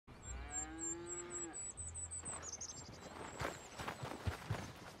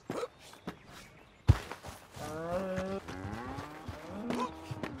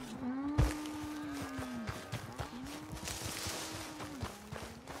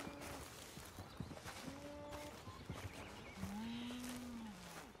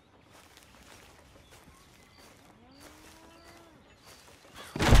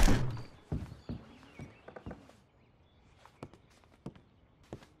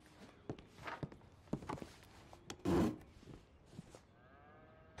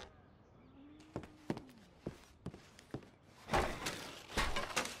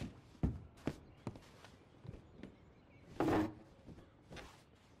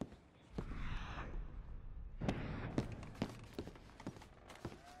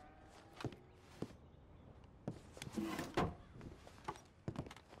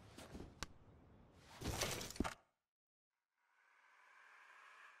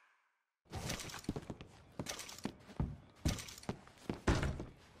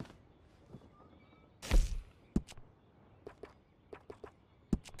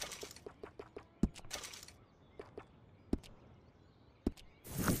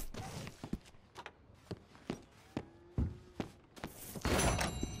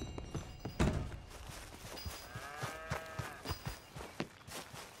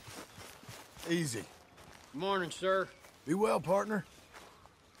Easy. Morning, sir. Be well, partner.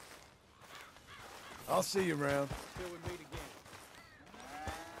 I'll see you around. Till we meet again.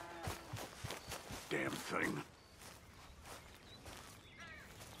 Damn thing.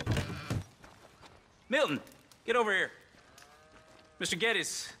 Milton, get over here. Mr.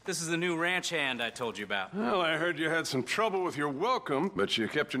 Geddes, this is the new ranch hand I told you about. Well, I heard you had some trouble with your welcome, but you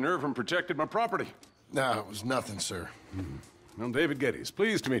kept your nerve and protected my property. No, it was nothing, sir. I'm David Geddes.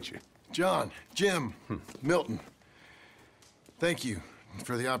 Pleased to meet you. John, Jim, Milton. Thank you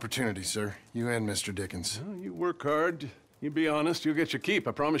for the opportunity, sir. You and Mr. Dickens. Well, you work hard. You be honest, you'll get your keep.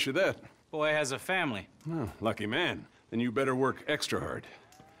 I promise you that. Boy has a family. Oh, lucky man. Then you better work extra hard.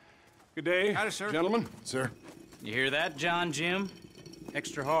 Good day, Howdy, sir. gentlemen. Sir? You hear that, John, Jim?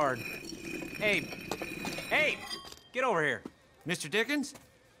 Extra hard. Hey, get over here. Mr. Dickens?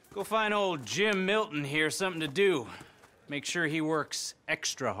 Go find old Jim Milton here something to do. Make sure he works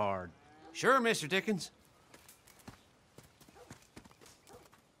extra hard. Sure, Mr. Dickens.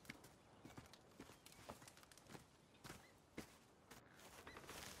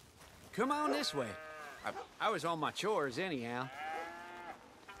 Come on this way. I was on my chores anyhow.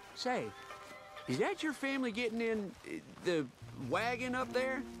 Say, is that your family getting in the wagon up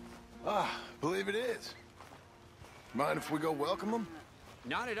there? Believe it is. Mind if we go welcome them?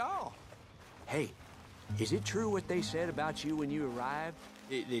 Not at all. Hey, is it true what they said about you when you arrived?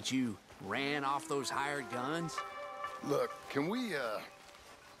 That you ran off those hired guns? Look, can we,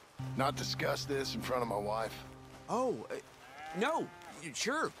 not discuss this in front of my wife? Oh, no,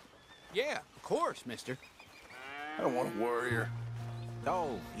 sure. Yeah, of course, mister. I don't want to worry her.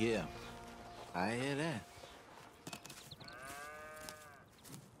 Oh, yeah. I hear that.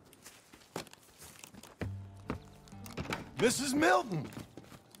 Mrs. Milton!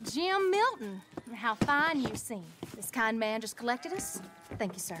 Jim Milton. How fine you seem. This kind man just collected us.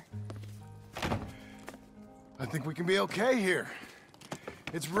 Thank you, sir. I think we can be okay here.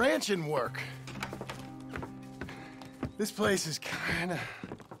 It's ranching work. This place is kinda...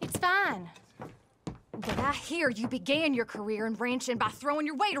 It's fine. But I hear you began your career in ranching by throwing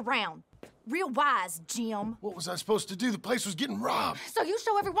your weight around. Real wise, Jim. What was I supposed to do? The place was getting robbed. So you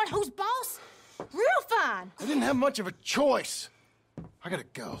show everyone who's boss? Real fine. I didn't have much of a choice. I gotta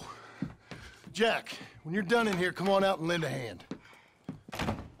go. Jack, when you're done in here, come on out and lend a hand.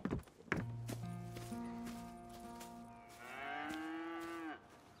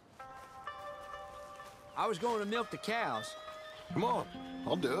 I was going to milk the cows. Come on,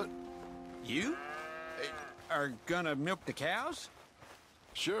 I'll do it. You? Are gonna milk the cows?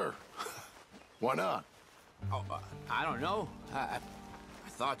 Sure. Why not? Oh, I don't know. I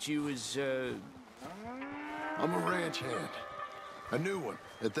thought you was, I'm a ranch hand. A new one,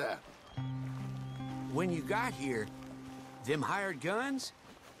 at that. When you got here, them hired guns?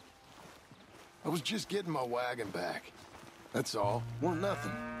 I was just getting my wagon back. That's all. Weren't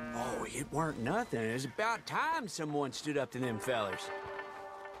nothing. Oh, it weren't nothing. It was about time someone stood up to them fellers.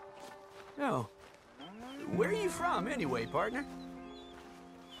 Oh. Where are you from, anyway, partner?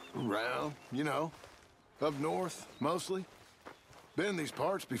 Around, you know. Up north, mostly. Been in these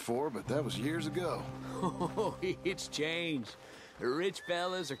parts before, but that was years ago. Oh, it's changed. The rich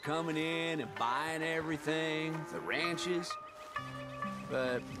fellas are coming in and buying everything, the ranches.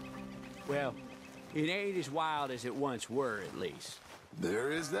 But, well, it ain't as wild as it once were, at least.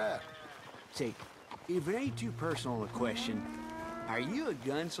 There is that. Say, if it ain't too personal a question, are you a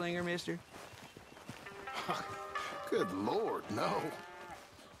gunslinger, mister? Good Lord, no.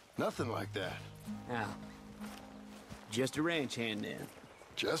 Nothing like that. Now, just a ranch hand then.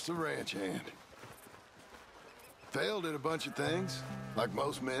 Just a ranch hand. Failed at a bunch of things, like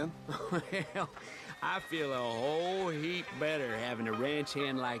most men. Well, I feel a whole heap better having a ranch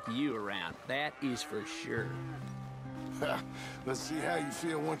hand like you around. That is for sure. Let's see how you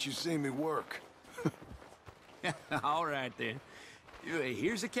feel once you see me work. All right, then.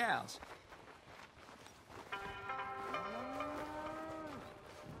 Here's the cows.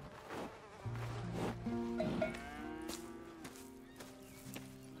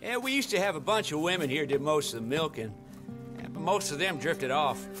 Yeah, we used to have a bunch of women here did most of the milking. Yeah, but most of them drifted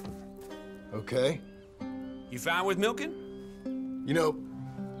off. Okay. You fine with milking? You know,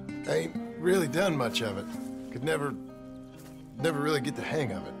 I ain't really done much of it. Could never really get the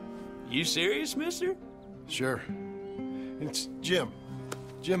hang of it. You serious, mister? Sure. It's Jim.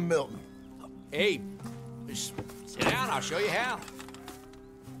 Jim Milton. Hey, just sit down, I'll show you how.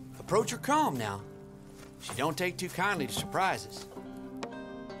 Approach her calm now. She don't take too kindly to surprises.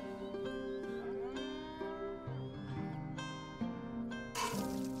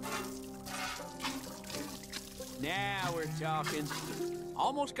 Now we're talking.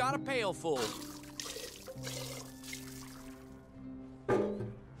 Almost got a pail full.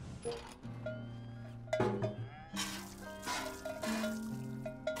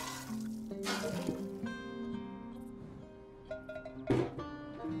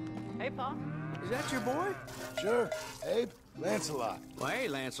 Hey, Pa. Is that your boy? Sure. Abe, Lancelot. Well, hey,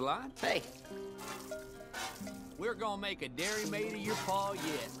 Lancelot. Hey. We're gonna make a dairy maid of your paw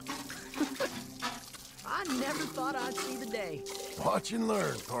yet. I never thought I'd see the day. Watch and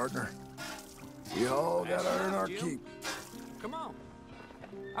learn, partner. We all gotta earn our Jim. keep. Come on.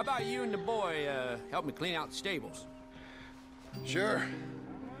 How about you and the boy help me clean out the stables? Sure.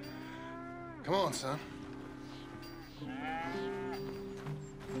 Come on, son.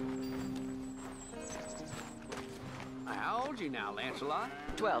 How old you now, Lancelot?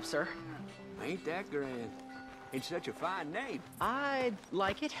 12, sir. Ain't that grand. It's such a fine name. I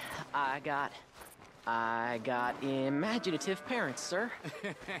like it. I got imaginative parents, sir.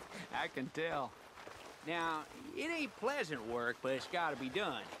 I can tell. Now, it ain't pleasant work, but it's gotta be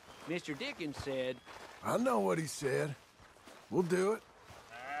done. Mr. Dickens said, I know what he said. We'll do it.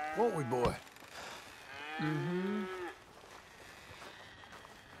 Won't we, boy? Mm-hmm.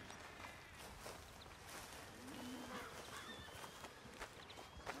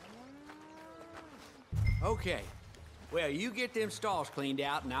 okay. Well, you get them stalls cleaned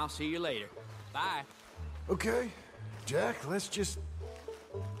out, and I'll see you later. Bye. Okay. Jack, let's just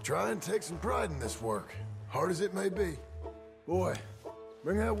try and take some pride in this work, hard as it may be. Boy,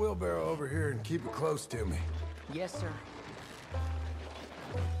 bring that wheelbarrow over here and keep it close to me. Yes, sir.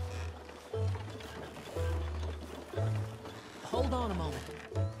 Hold on a moment.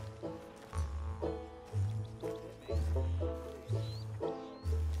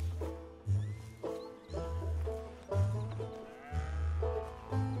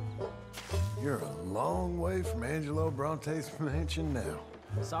 You're a long way from Angelo Bronte's mansion now.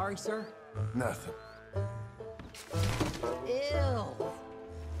 Sorry, sir. Nothing. Ew.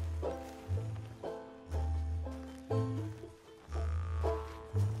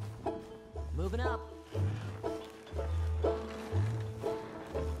 Moving up.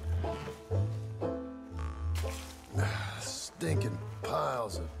 Stinking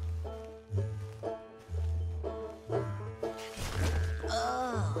piles of...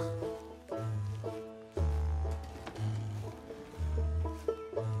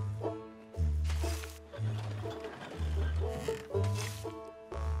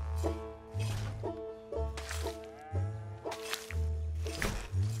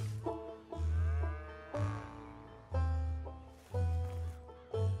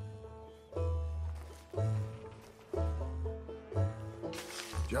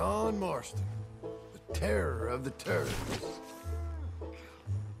 John Marston, the terror of the terrorists.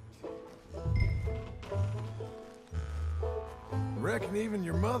 Reckon even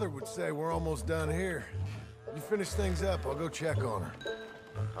your mother would say we're almost done here. You finish things up, I'll go check on her.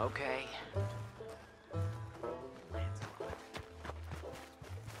 Okay.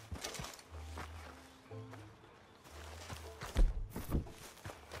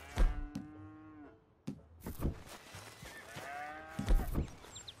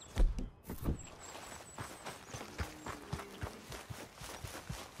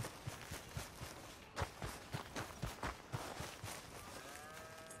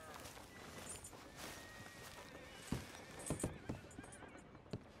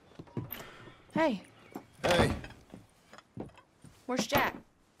 Hey, Hey, where's Jack?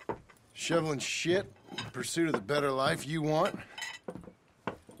 shoveling shit in pursuit of the better life you want?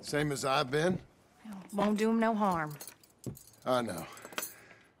 Same as I've been? Won't do him no harm. I know.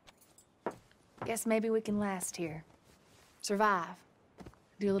 Guess maybe we can last here. Survive.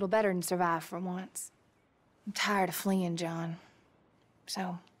 Do a little better than survive for once. I'm tired of fleeing, John.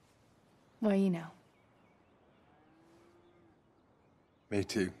 So, well, you know. Me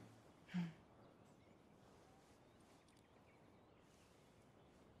too.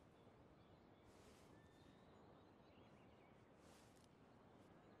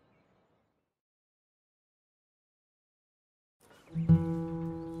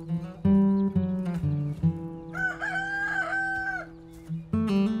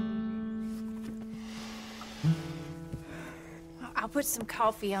 I'll put some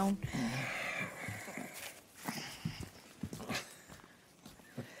coffee on.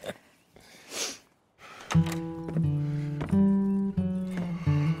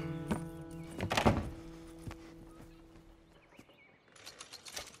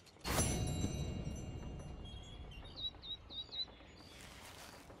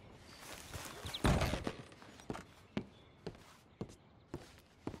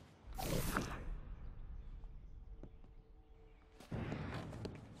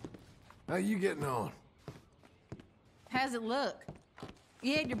 How you getting on? How's it look?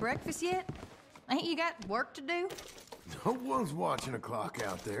 You had your breakfast yet? Ain't you got work to do? No one's watching a clock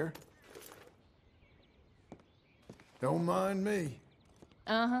out there. Don't mind me.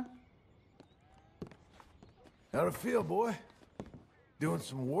 Uh-huh. How'd it feel, boy? Doing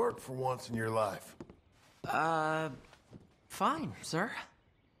some work for once in your life. Fine, sir.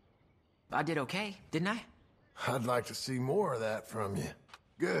 I did okay, didn't I? I'd like to see more of that from you.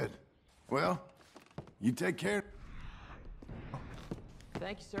 Good. Well, you take care.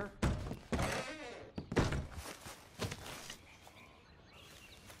 Thank you, sir.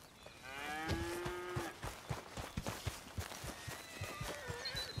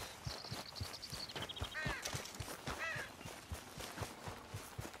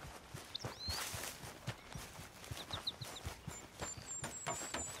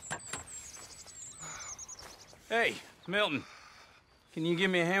 Hey, Milton. Can you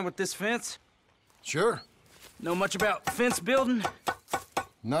give me a hand with this fence? Sure. Know much about fence building?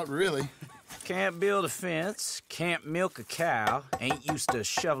 Not really. Can't build a fence, can't milk a cow, ain't used to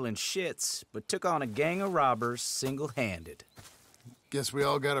shoveling shits, but took on a gang of robbers single-handed. Guess we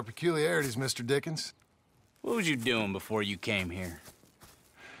all got our peculiarities, Mr. Dickens. What was you doing before you came here?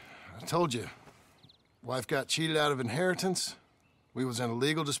 I told you. Wife got cheated out of inheritance. We was in a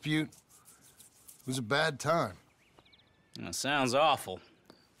legal dispute. It was a bad time. That sounds awful,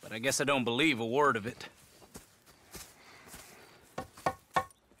 but I guess I don't believe a word of it.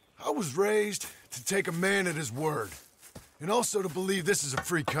 I was raised to take a man at his word, and also to believe this is a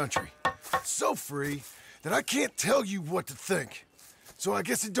free country. So free that I can't tell you what to think. So I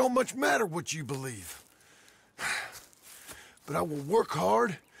guess it don't much matter what you believe. But I will work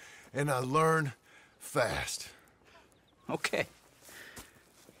hard, and I learn fast. Okay.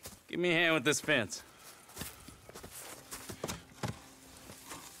 Give me a hand with this fence.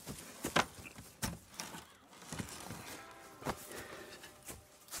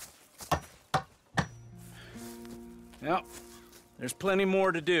 Yep, there's plenty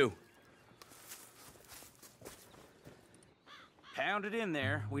more to do. Pound it in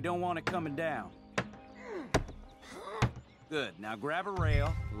there. We don't want it coming down. Good. Now grab a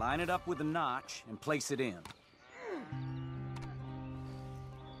rail, line it up with a notch, and place it in.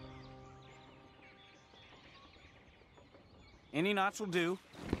 Any notch will do.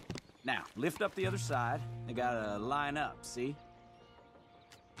 Now, lift up the other side. They gotta line up, see?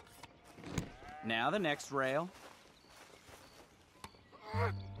 Now the next rail.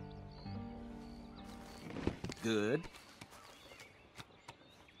 Good.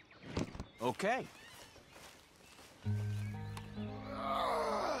 Okay.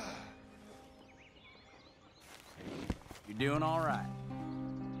 You're doing all right.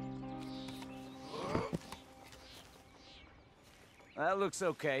 That looks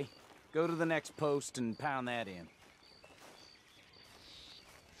okay. Go to the next post and pound that in.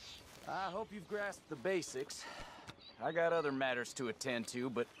 I hope you've grasped the basics. I got other matters to attend to,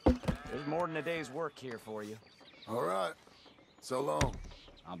 but there's more than a day's work here for you. All right. So long.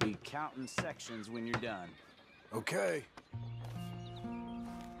 I'll be counting sections when you're done. Okay.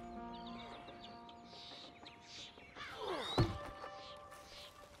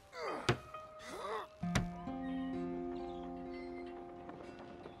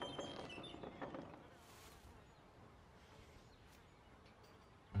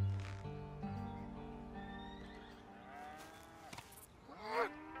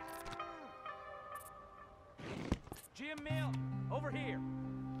 Jim Milton, over here.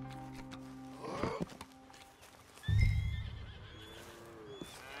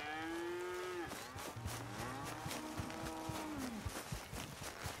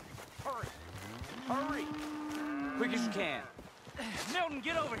 Hurry! Hurry! Quick as you can. Milton,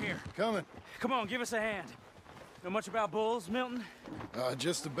 get over here. Coming. Come on, give us a hand. Know much about bulls, Milton?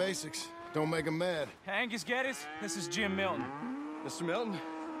 Just the basics. Don't make them mad. Angus Geddes, this is Jim Milton. Mr. Milton?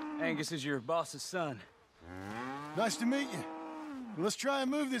 Angus is your boss's son. Nice to meet you. Let's try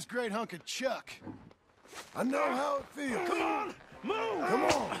and move this great hunk of chuck. I know how it feels. Come on! Move! Come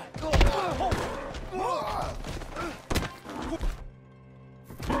on!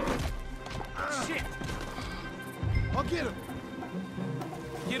 Shit! I'll get him.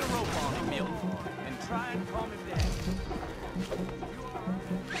 Get a rope on him, Milton, and try and calm him down.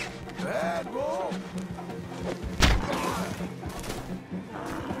 Bad bull.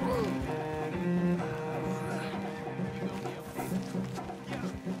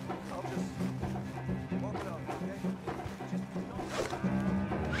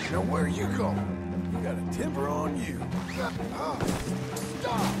 Now where are you going? You got a temper on you.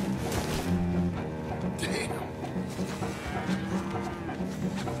 Stop! Damn.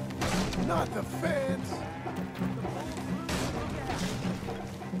 not the fence.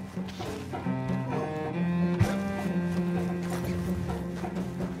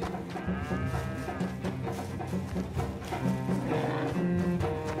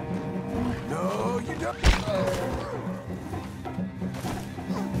 No, you don't.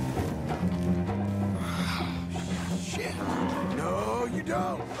 Shit. No, you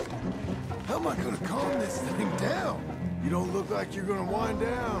don't. How am I gonna calm this thing down? You don't look like you're gonna wind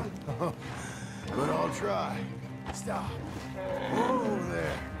down. But I'll try. Stop. Whoa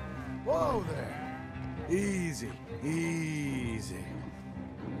there. Whoa there. Easy, easy.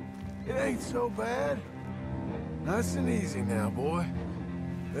 It ain't so bad. Nice and easy now, boy.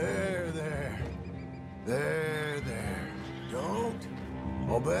 There, there. There, there. Don't.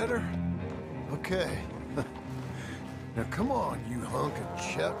 All better? Okay. Now come on, you hunk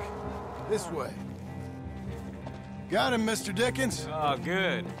of chuck. This way. Got him, Mr. Dickens. Oh,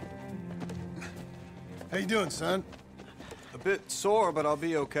 good. How you doing, son? A bit sore, but I'll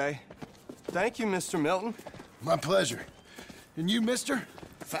be okay. Thank you, Mr. Milton. My pleasure. And you, mister?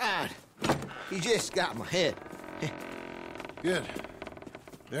 Fine. He just got my head. Good.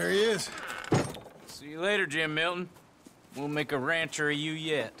 There he is. See you later, Jim Milton. We'll make a rancher of you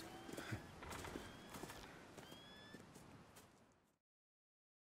yet.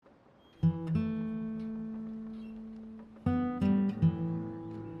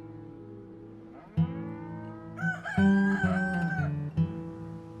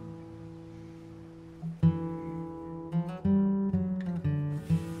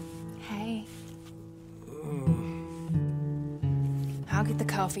 Hey. I'll get the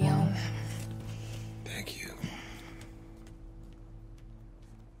coffee on. Thank you.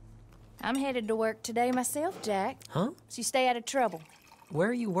 I'm headed to work today myself, Jack. Huh? So you stay out of trouble. Where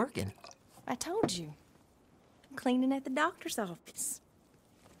are you working? I told you. Cleaning at the doctor's office.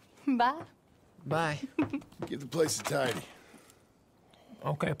 Bye. Bye. Give the place a tidy.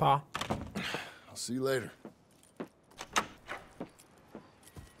 Okay, Pa. I'll see you later.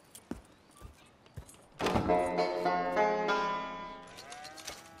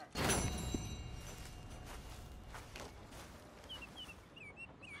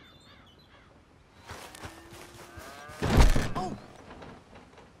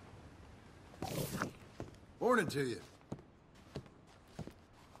 Morning to you.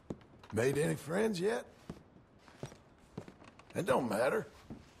 Made any friends yet? It don't matter.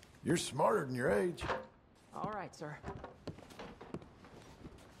 You're smarter than your age. All right, sir.